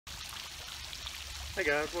Hey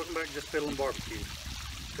guys, welcome back to Just Piddlin Barbecue.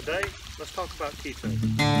 Today, let's talk about keto.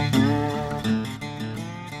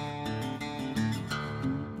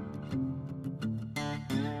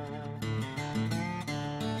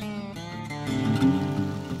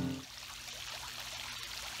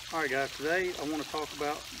 Alright guys, today I want to talk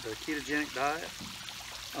about the ketogenic diet.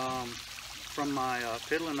 From my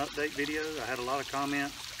Piddlin update video, I had a lot of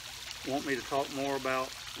comments want me to talk more about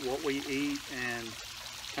what we eat and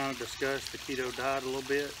kind of discuss the keto diet a little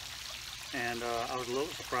bit. And I was a little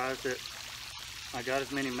surprised that I got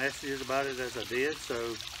as many messages about it as I did,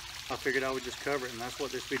 so I figured I would just cover it, and that's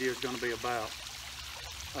what this video is going to be about.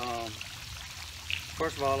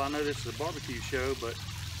 First of all, I know this is a barbecue show, but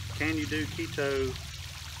can you do keto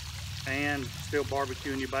and still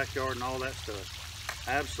barbecue in your backyard and all that stuff?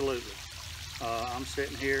 Absolutely. I'm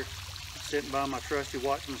sitting here, sitting by my trusty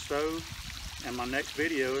Watchman stove, and my next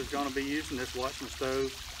video is going to be using this Watchman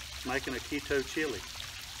stove, making a keto chili.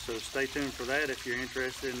 So stay tuned for that if you're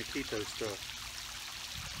interested in the keto stuff.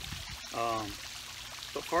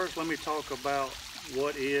 But first, let me talk about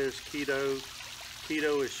what is keto.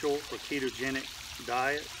 Keto is short for ketogenic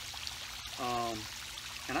diet.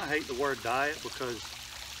 And I hate the word diet because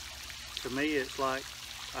to me it's like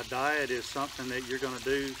a diet is something that you're going to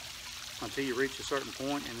do until you reach a certain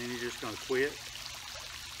point, and then you're just going to quit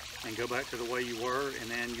and go back to the way you were,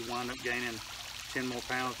 and then you wind up gaining 10 more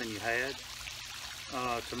pounds than you had.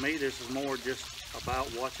 To me, this is more just about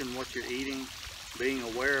watching what you're eating, being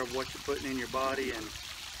aware of what you're putting in your body,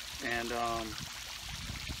 and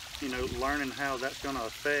you know, learning how that's going to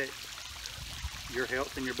affect your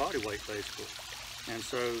health and your body weight, basically. And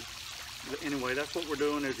so, anyway, that's what we're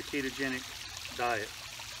doing is a ketogenic diet,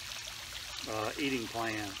 eating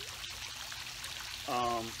plan.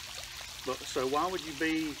 So why would you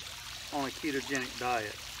be on a ketogenic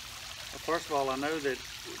diet? First of all, I know that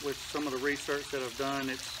with some of the research that I've done,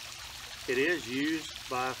 it is used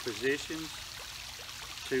by physicians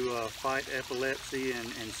to fight epilepsy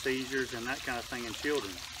and seizures and that kind of thing in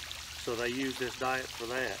children. So they use this diet for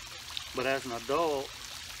that. But as an adult,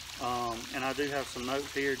 and I do have some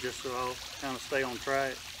notes here just so I'll kind of stay on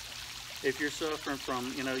track. If you're suffering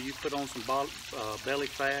from, you know, you put on some belly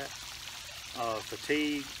fat,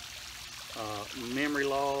 fatigue, memory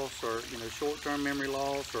loss, or, you know, short-term memory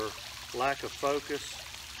loss, or lack of focus,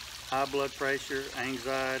 high blood pressure,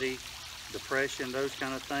 anxiety, depression, those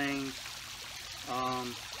kind of things,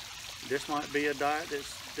 this might be a diet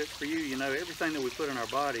that's for you. You know, everything that we put in our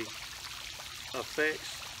body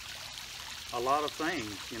affects a lot of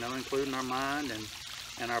things, you know, including our mind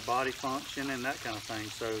and our body function and that kind of thing.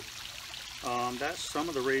 So that's some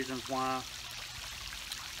of the reasons why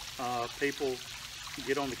people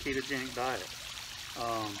get on the ketogenic diet.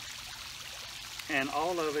 And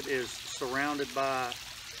all of it is surrounded by,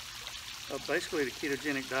 basically the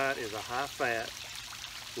ketogenic diet is a high-fat,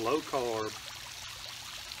 low-carb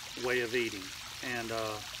way of eating. And,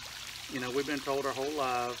 you know, we've been told our whole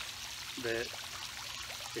lives that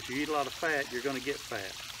if you eat a lot of fat, you're going to get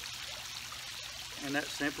fat. And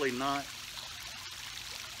that's simply not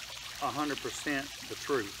 100% the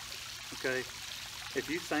truth, okay? If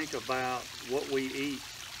you think about what we eat,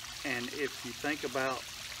 and if you think about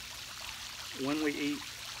when we eat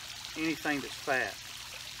anything that's fat,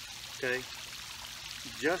 okay,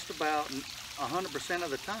 just about 100% of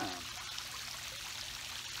the time,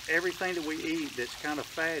 everything that we eat that's kind of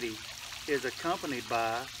fatty is accompanied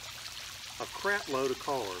by a crap load of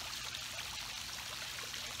carbs.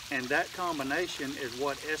 And that combination is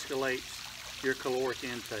what escalates your caloric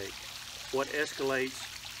intake, what escalates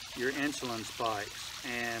your insulin spikes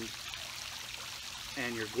and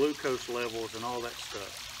your glucose levels and all that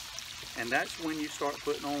stuff. And that's when you start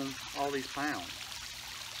putting on all these pounds.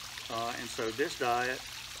 And so this diet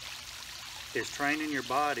is training your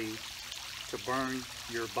body to burn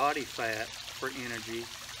your body fat for energy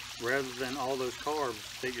rather than all those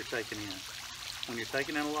carbs that you're taking in. When you're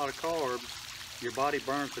taking in a lot of carbs, your body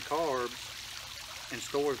burns the carbs and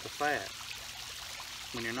stores the fat.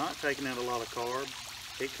 When you're not taking in a lot of carbs,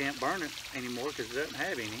 it can't burn it anymore because it doesn't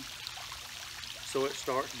have any. So it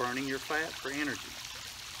starts burning your fat for energy.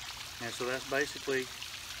 And so that's basically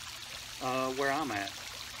where I'm at.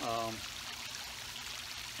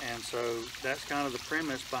 And so that's kind of the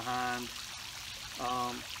premise behind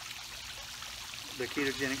the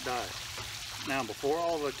ketogenic diet. Now, before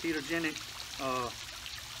all the ketogenic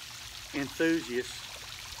enthusiasts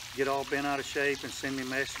get all bent out of shape and send me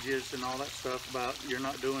messages and all that stuff about you're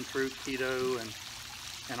not doing true keto and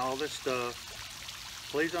all this stuff,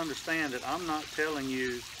 please understand that I'm not telling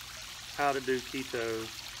you how to do keto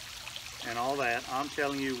and all that. I'm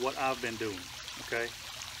telling you what I've been doing, okay?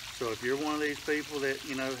 So if you're one of these people that,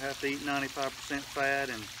 you know, have to eat 95% fat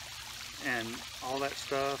and all that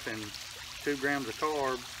stuff and 2 grams of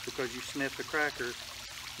carbs because you sniffed a cracker,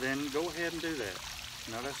 then go ahead and do that.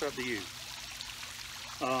 You know, that's up to you.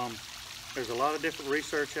 There's a lot of different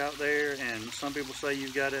research out there, and some people say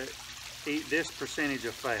you've got to eat this percentage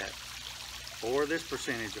of fat or this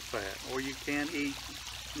percentage of fat, or you can't eat,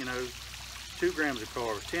 you know, 2 grams of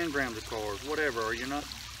carbs, 10 grams of carbs, whatever, or you're not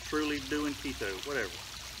truly doing keto, whatever.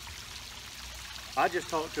 I just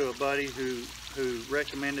talked to a buddy who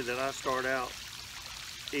recommended that I start out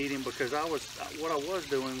eating, because what I was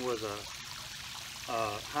doing was a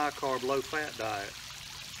high carb, low fat diet,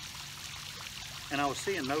 and I was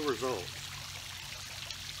seeing no results.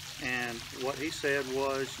 And what he said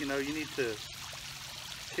was, you know, you need to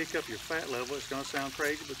kick up your fat level. It's going to sound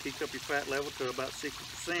crazy, but kick up your fat level to about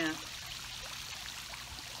 60%.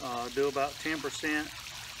 Do about 10%.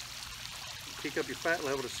 Kick up your fat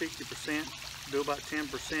level to 60%. Do about 10%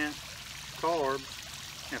 carbs,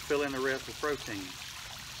 and fill in the rest with protein.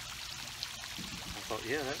 I thought,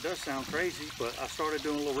 yeah, that does sound crazy, but I started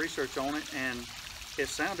doing a little research on it, and it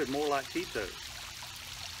sounded more like keto.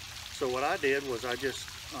 So what I did was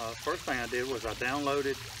first thing I did was I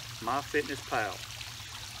downloaded MyFitnessPal,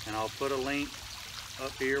 and I'll put a link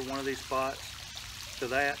up here, one of these spots, to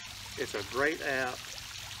that. It's a great app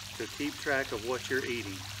to keep track of what you're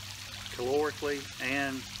eating calorically,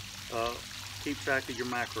 and keep track of your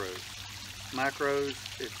macros. Macros,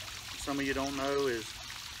 if some of you don't know, is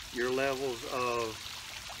your levels of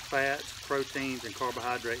fats, proteins, and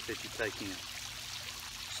carbohydrates that you take in.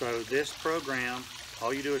 So this program,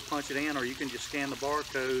 all you do is punch it in, or you can just scan the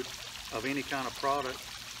barcode of any kind of product,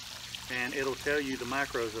 and it'll tell you the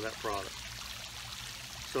macros of that product.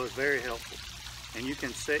 So it's very helpful. And you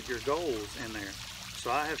can set your goals in there.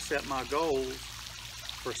 So I have set my goals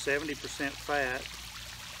for 70% fat,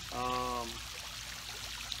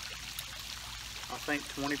 I think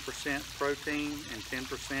 20% protein and 10%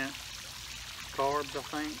 carbs, I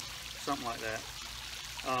think, something like that.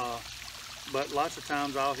 But lots of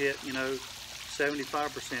times I'll hit, you know,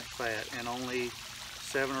 75% fat and only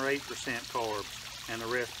 7 or 8% carbs and the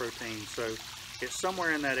rest protein. So it's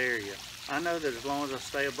somewhere in that area. I know that as long as I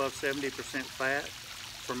stay above 70% fat,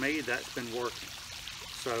 for me, that's been working.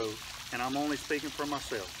 So, and I'm only speaking for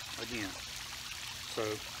myself, again. So,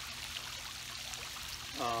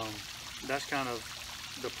 that's kind of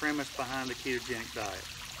the premise behind the ketogenic diet.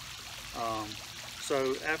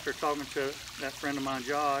 So after talking to that friend of mine,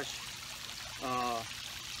 Josh,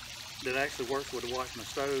 that actually works with the washing the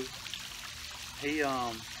stove, he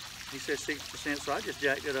said 60%, so I just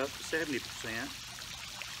jacked it up to 70%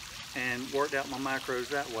 and worked out my macros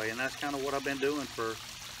that way. And that's kind of what I've been doing for,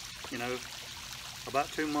 you know,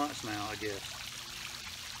 about 2 months now, I guess.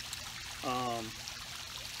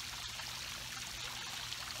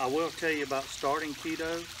 I will tell you about starting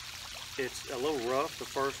keto. It's a little rough the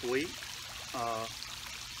first week,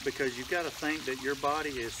 because you've got to think that your body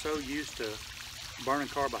is so used to burning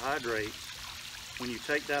carbohydrates. When you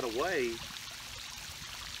take that away,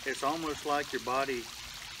 it's almost like your body,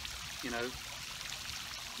 you know,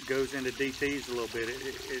 goes into DTs a little bit.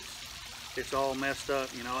 It's all messed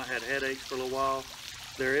up. You know, I had headaches for a little while.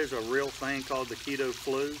 There is a real thing called the keto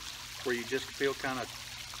flu, where you just feel kind of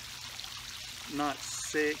not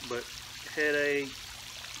sick, but headache,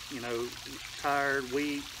 you know, tired,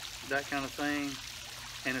 weak, that kind of thing.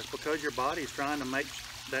 And it's because your body's trying to make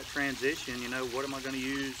that transition. You know, what am I going to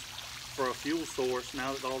use for a fuel source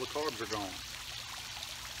now that all the carbs are gone?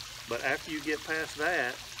 But after you get past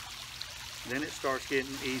that, then it starts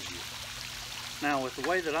getting easier. Now, with the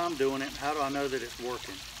way that I'm doing it, how do I know that it's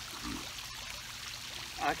working?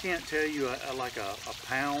 I can't tell you like a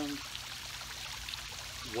pound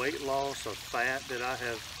weight loss of fat that I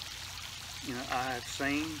have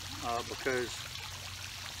seen, because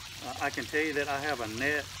I can tell you that I have a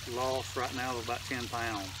net loss right now of about 10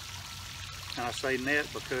 pounds. And I say net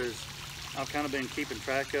because I've kind of been keeping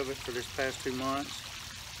track of it for this past 2 months,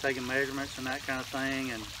 taking measurements and that kind of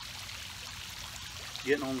thing, and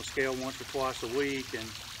getting on the scale once or twice a week. And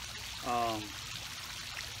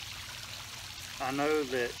I know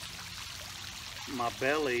that my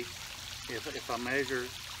belly, if I measure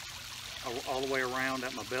all the way around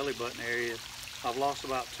at my belly button area, I've lost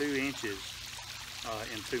about 2 inches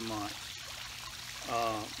in 2 months.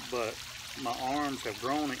 But my arms have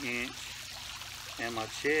grown 1 inch, and my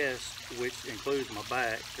chest, which includes my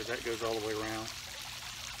back, because that goes all the way around,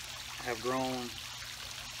 have grown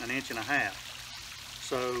 1.5 inches.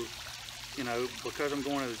 So, you know, because I'm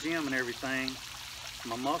going to the gym and everything,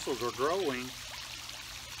 my muscles are growing,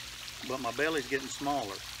 but my belly's getting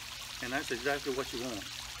smaller. And that's exactly what you want.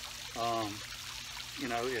 You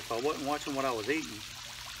know, if I wasn't watching what I was eating,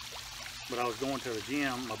 but I was going to the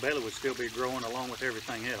gym, my belly would still be growing along with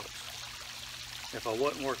everything else. If I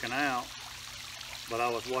wasn't working out, but I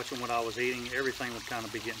was watching what I was eating, everything would kind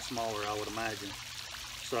of be getting smaller, I would imagine.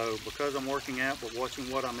 So because I'm working out, but watching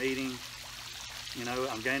what I'm eating, you know,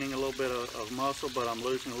 I'm gaining a little bit of muscle, but I'm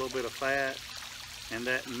losing a little bit of fat. And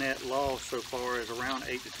that net loss so far is around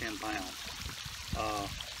 8 to 10 pounds.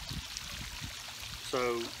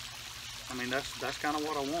 So, I mean, that's kind of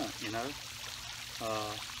what I want, you know.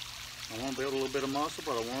 I want to build a little bit of muscle,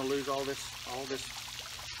 but I want to lose all this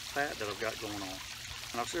fat that I've got going on.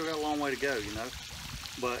 And I've still got a long way to go, you know.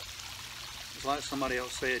 But it's like somebody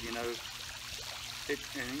else said, you know, it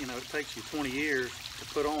takes you 20 years to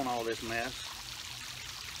put on all this mess.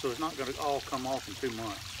 So it's not going to all come off in 2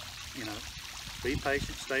 months, you know. Be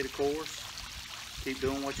patient, stay the course, keep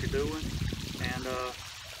doing what you're doing, and,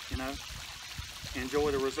 you know, enjoy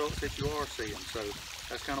the results that you are seeing. So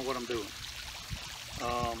that's kind of what I'm doing.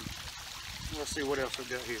 Let's see what else I've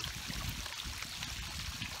got here.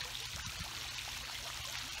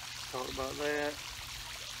 Talked about that.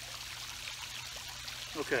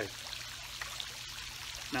 Okay.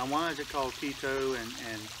 Now, why is it called keto?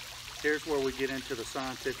 And here's where we get into the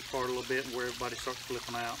scientific part a little bit and where everybody starts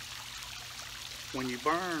flipping out. When you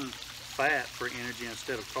burn fat for energy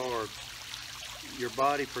instead of carbs, your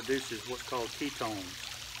body produces what's called ketones.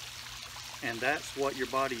 And that's what your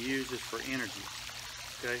body uses for energy.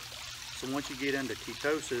 Okay? So once you get into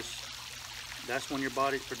ketosis, that's when your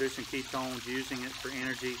body's producing ketones, using it for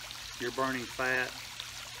energy. You're burning fat.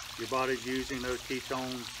 Your body's using those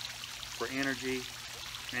ketones for energy,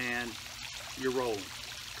 and you're rolling.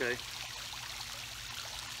 Okay?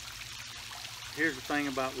 Here's the thing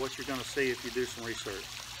about what you're going to see if you do some research.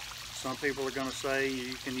 Some people are going to say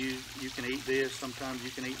you can eat this, sometimes you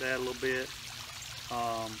can eat that a little bit,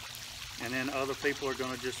 and then other people are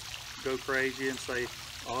going to just go crazy and say,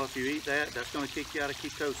 oh, if you eat that, that's going to kick you out of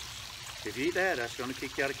ketosis. If you eat that, that's going to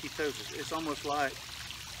kick you out of ketosis. It's almost like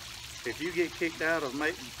if you get kicked out of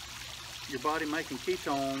your body making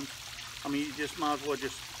ketones, I mean, you just might as well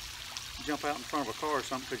just jump out in front of a car or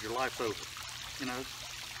something because your life's over, you know.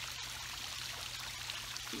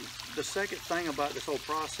 The second thing about this whole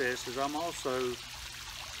process is I've also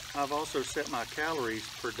set my calories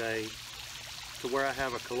per day to where I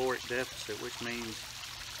have a caloric deficit, which means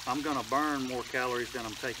I'm going to burn more calories than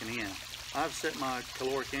I'm taking in. I've set my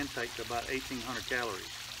caloric intake to about 1,800 calories.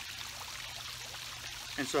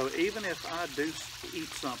 And so even if I do eat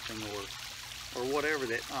something or whatever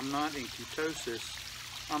that I'm not in ketosis,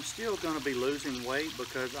 I'm still going to be losing weight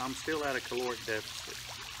because I'm still at a caloric deficit.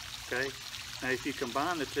 Okay? Now, if you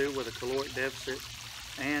combine the two with a caloric deficit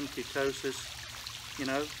and ketosis, you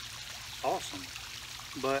know, awesome.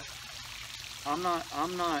 But I'm not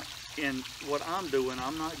in what I'm doing.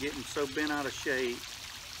 I'm not getting so bent out of shape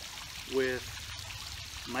with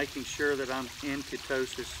making sure that I'm in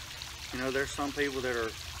ketosis. You know, there's some people that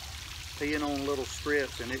are peeing on little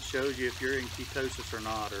strips and it shows you if you're in ketosis or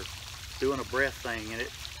not, or doing a breath thing and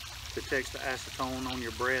it detects the acetone on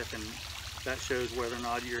your breath and that shows whether or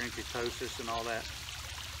not you're in ketosis and all that.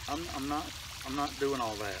 I'm not doing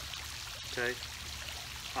all that. Okay?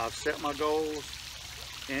 I've set my goals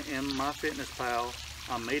in MyFitnessPal.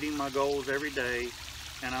 I'm meeting my goals every day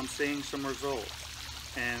and I'm seeing some results.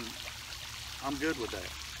 And I'm good with that.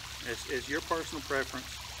 It's your personal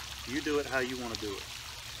preference. You do it how you want to do it.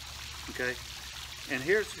 Okay? And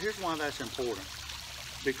here's why that's important.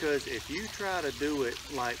 Because if you try to do it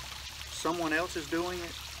like someone else is doing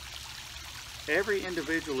it, every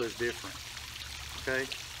individual is different. Okay?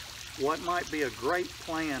 What might be a great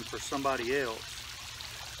plan for somebody else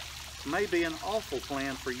may be an awful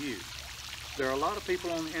plan for you. There are a lot of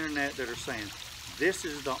people on the internet that are saying, this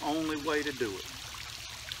is the only way to do it.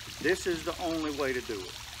 This is the only way to do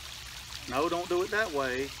it. No, don't do it that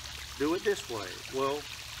way. Do it this way. Well,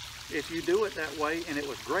 if you do it that way and it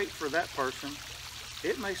was great for that person,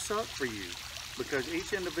 it may suck for you because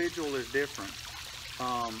each individual is different.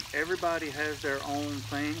 Everybody has their own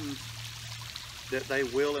things that they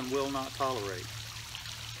will and will not tolerate.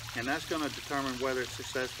 And that's going to determine whether it's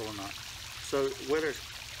successful or not. So whether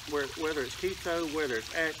it's keto, whether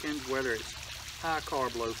it's Atkins, whether it's high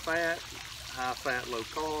carb, low fat, high fat, low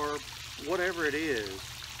carb, whatever it is,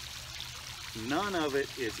 none of it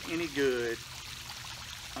is any good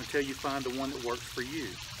until you find the one that works for you.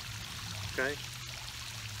 Okay?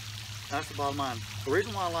 That's the bottom line. The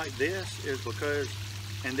reason why I like this is because,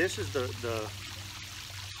 and this is the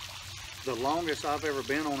longest I've ever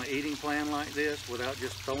been on an eating plan like this without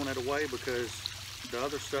just throwing it away because the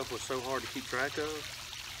other stuff was so hard to keep track of.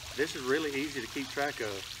 This is really easy to keep track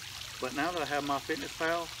of. But now that I have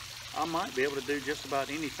MyFitnessPal, I might be able to do just about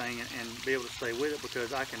anything and be able to stay with it,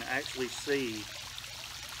 because I can actually see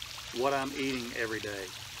what I'm eating every day.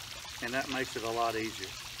 And that makes it a lot easier.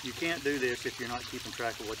 You can't do this if you're not keeping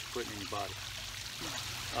track of what you're putting in your body.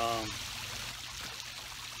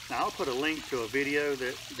 Now I'll put a link to a video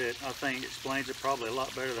that I think explains it probably a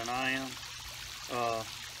lot better than I am,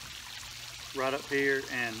 right up here,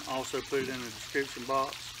 and also put it in the description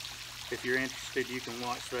box. If you're interested, you can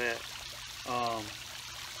watch that.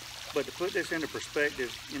 But to put this into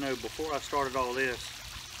perspective, you know, before I started all this,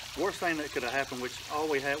 worst thing that could have happened, which all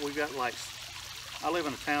we've got, like, I live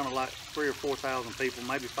in a town of like 3,000 or 4,000 people,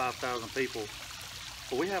 maybe 5,000 people,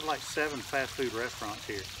 but we have like 7 fast food restaurants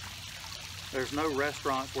here. There's no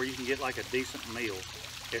restaurants where you can get like a decent meal.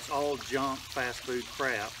 It's all junk fast food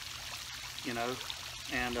crap, you know.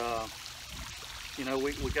 And you know,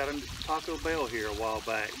 we got a Taco Bell here a while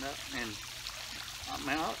back, and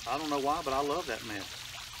man, I don't know why, but I love that mess.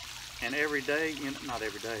 And every day, you know, not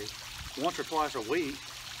every day, once or twice a week,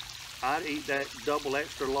 I'd eat that double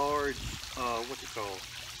extra large, what's it called?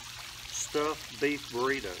 Stuffed beef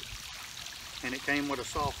burrito. And it came with a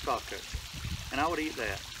soft taco. And I would eat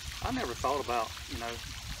that. I never thought about, you know,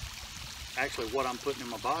 actually what I'm putting in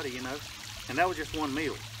my body, you know. And that was just one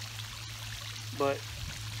meal. But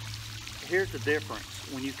here's the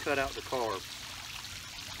difference when you cut out the carbs.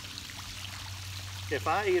 If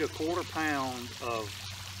I eat a 1/4 pound of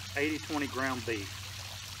 80-20 gram beef,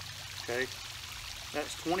 okay,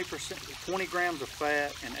 that's 20 grams of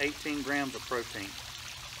fat and 18 grams of protein,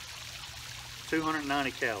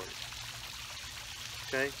 290 calories,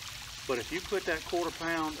 okay? But if you put that 1/4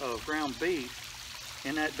 pound of ground beef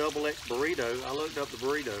in that double X burrito, I looked up the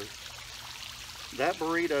burrito, that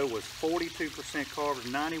burrito was 42% carbs,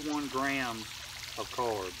 91 grams of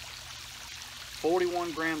carbs,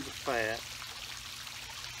 41 grams of fat,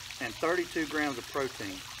 and 32 grams of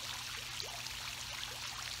protein,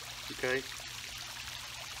 okay?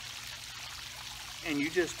 And you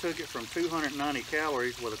just took it from 290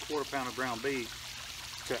 calories with a 1/4 pound of ground beef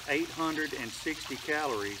to 860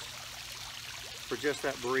 calories for just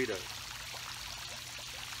that burrito.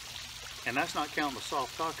 And that's not counting the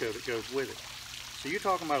soft taco that goes with it. So you're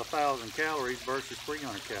talking about 1,000 calories versus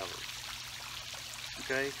 300 calories.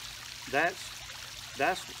 Okay? That's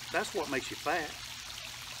what makes you fat.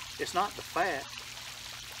 It's not the fat.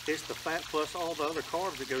 It's the fat plus all the other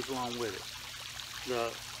carbs that goes along with it.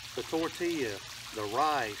 The tortilla, the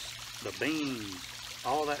rice, the beans,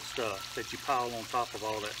 all that stuff that you pile on top of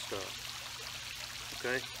all that stuff.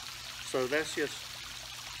 Okay? So that's just,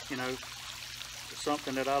 you know,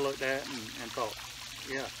 something that I looked at and thought,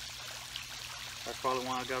 yeah, that's probably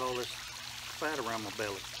why I got all this fat around my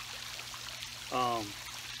belly.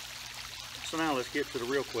 So now let's get to the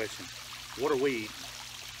real question. What do we eat?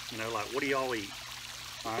 You know, like, what do y'all eat?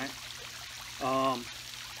 All right?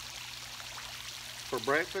 For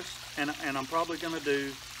breakfast, and I'm probably going to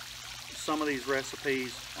do some of these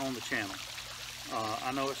recipes on the channel.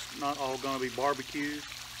 I know it's not all going to be barbecues,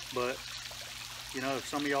 but you know, if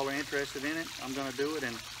some of y'all are interested in it, I'm going to do it.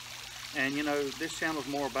 And you know, this channel is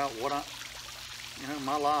more about what you know,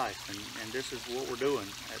 my life, and this is what we're doing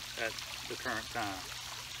at the current time.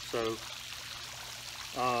 So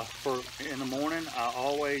in the morning,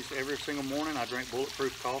 every single morning I drink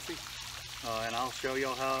bulletproof coffee, and I'll show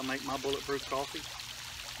y'all how I make my bulletproof coffee.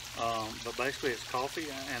 But basically it's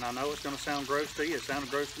coffee, and I know it's going to sound gross to you. It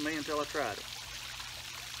sounded gross to me until I tried it.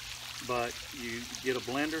 But you get a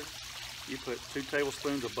blender, you put 2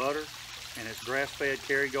 tablespoons of butter, and it's grass-fed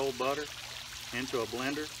Kerrygold butter, into a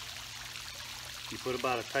blender. You put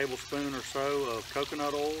about a tablespoon or so of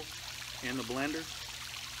coconut oil in the blender.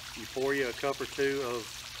 You pour you a cup or 2 of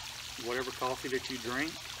whatever coffee that you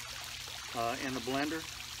drink in the blender,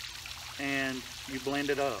 and you blend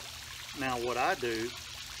it up. Now what I do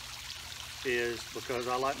is, because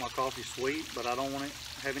I like my coffee sweet, but I don't want to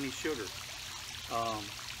have any sugar.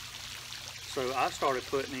 So I started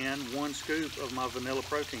putting in 1 scoop of my vanilla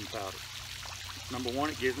protein powder. Number 1,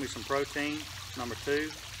 it gives me some protein. Number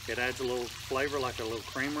 2, it adds a little flavor, like a little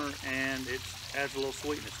creamer, and it adds a little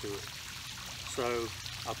sweetness to it. So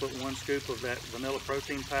I put 1 scoop of that vanilla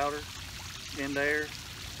protein powder in there,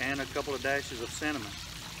 and a couple of dashes of cinnamon.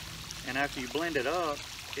 And after you blend it up,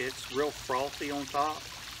 it's real frothy on top.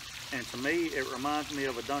 And to me, it reminds me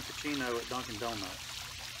of a Dunkaccino at Dunkin' Donuts.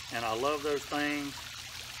 And I love those things,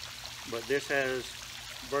 but this has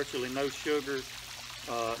virtually no sugar,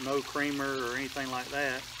 no creamer or anything like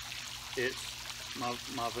that. It's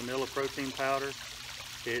my vanilla protein powder,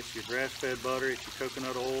 it's your grass-fed butter, it's your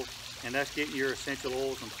coconut oil, and that's getting your essential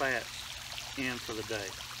oils and fats in for the day.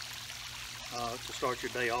 to start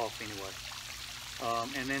your day off anyway.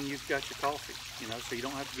 And then you've got your coffee, you know, so you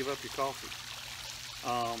don't have to give up your coffee.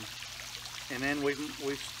 And then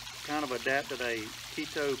we've kind of adapted a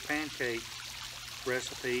keto pancake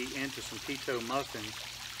recipe into some keto muffins,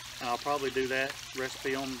 and I'll probably do that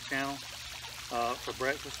recipe on the channel for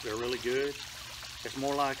breakfast. They're really good. It's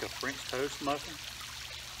more like a French toast muffin.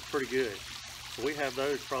 It's pretty good. So we have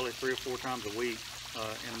those probably 3 or 4 times a week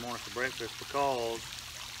in the morning for breakfast, because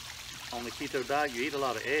on the keto diet you eat a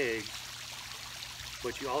lot of eggs,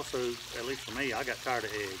 but you also, at least for me, I got tired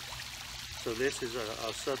of eggs. So this is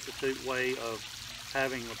a substitute way of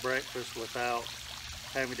having a breakfast without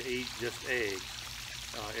having to eat just eggs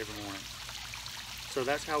every morning. So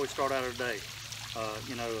that's how we start out our day.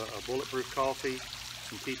 You know, a bulletproof coffee,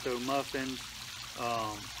 some keto muffins,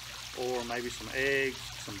 or maybe some eggs,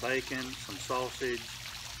 some bacon, some sausage,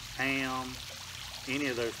 ham, any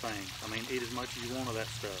of those things. I mean, eat as much as you want of that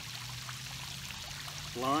stuff.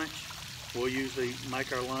 Lunch, we'll usually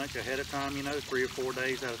make our lunch ahead of time, you know, 3 or 4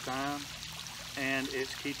 days at a time, and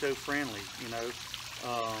it's keto friendly, you know.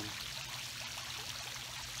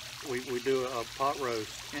 We do a pot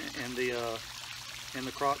roast in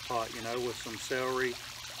the crock pot, you know, with some celery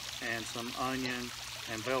and some onion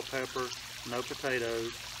and bell pepper, no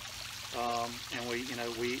potatoes, and we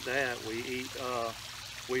eat that.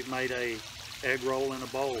 We've made a egg roll in a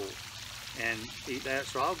bowl and eat that.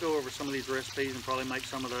 So I'll go over some of these recipes and probably make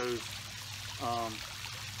some of those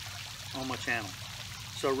on my channel.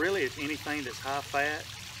 So really, it's anything that's high fat.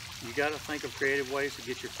 You got to think of creative ways to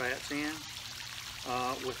get your fats in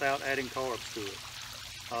without adding carbs to it.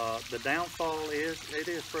 The downfall is, it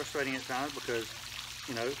is frustrating at times because,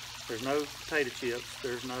 you know, there's no potato chips.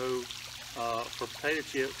 There's no, for potato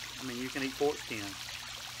chips, I mean, you can eat pork skins.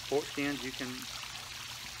 Pork skins, you can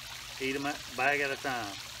eat them a bag at a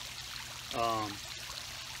time.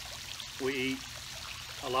 We eat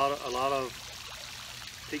a lot of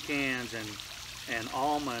pecans and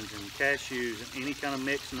almonds and cashews and any kind of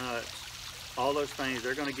mixed nuts. All those things,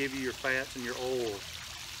 they're going to give you your fats and your oils.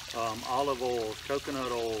 Olive oils,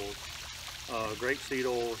 coconut oils, grapeseed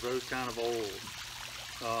oils, those kind of oils.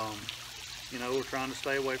 You know, we're trying to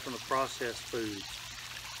stay away from the processed foods,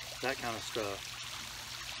 that kind of stuff.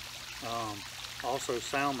 Also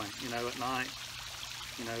salmon, you know, at night,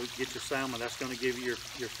 you know, get your salmon. That's going to give you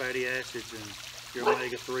your fatty acids and your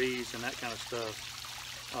omega-3s and that kind of stuff.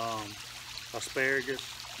 Asparagus,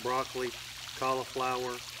 broccoli,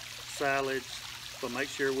 cauliflower, salads. But make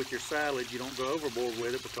sure with your salad you don't go overboard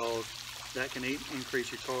with it, because that can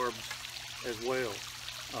increase your carbs as well.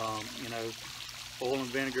 You know, oil and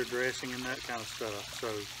vinegar dressing and that kind of stuff. So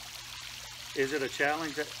is it a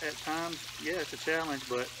challenge at times? Yeah, it's a challenge,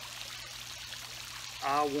 but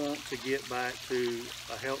I want to get back to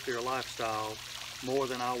a healthier lifestyle more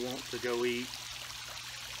than I want to go eat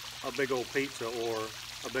a big old pizza or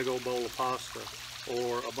a big old bowl of pasta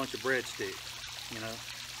or a bunch of breadsticks, you know.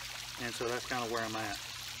 And so that's kind of where I'm at.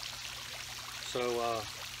 So,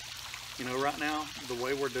 you know, right now, the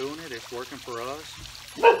way we're doing it, it's working for us.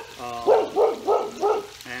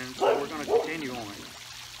 And so we're going to continue on it.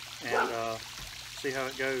 And see how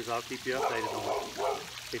it goes. I'll keep you updated on it.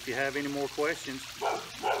 If you have any more questions,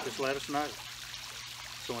 just let us know.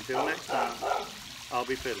 So until next time, I'll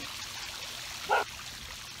be Piddlin.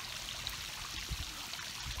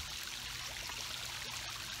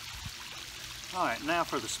 Alright, now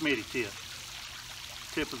for the Smitty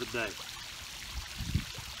tip of the day.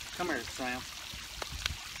 Come here, Sam.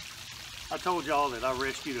 I told y'all that I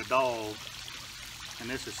rescued a dog, and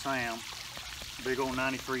this is Sam, big old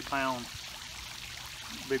 93-pound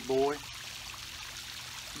big boy.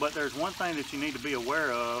 But there's one thing that you need to be aware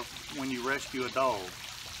of when you rescue a dog.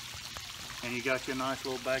 And you got your nice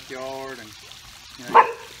little backyard, and you know,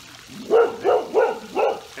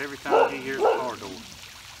 every time he hears a car door.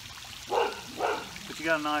 But you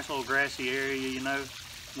got a nice little grassy area, you know.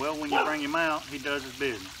 Well, when you bring him out, he does his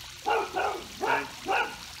business. Okay?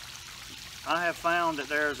 I have found that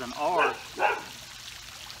there's an art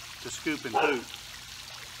to scooping poop.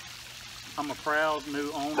 I'm a proud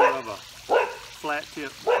new owner of a flat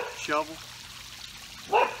tip shovel.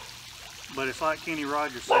 But it's like Kenny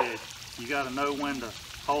Rogers said, you got to know when to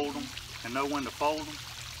hold them and know when to fold them.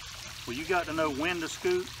 Well, you got to know when to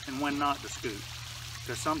scoop and when not to scoop.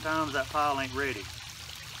 Because sometimes that pile ain't ready,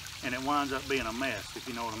 and it winds up being a mess, if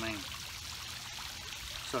you know what I mean.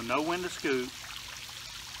 So know when to scoop,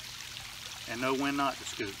 and know when not to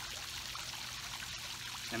scoop.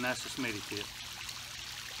 And that's the Smitty tip.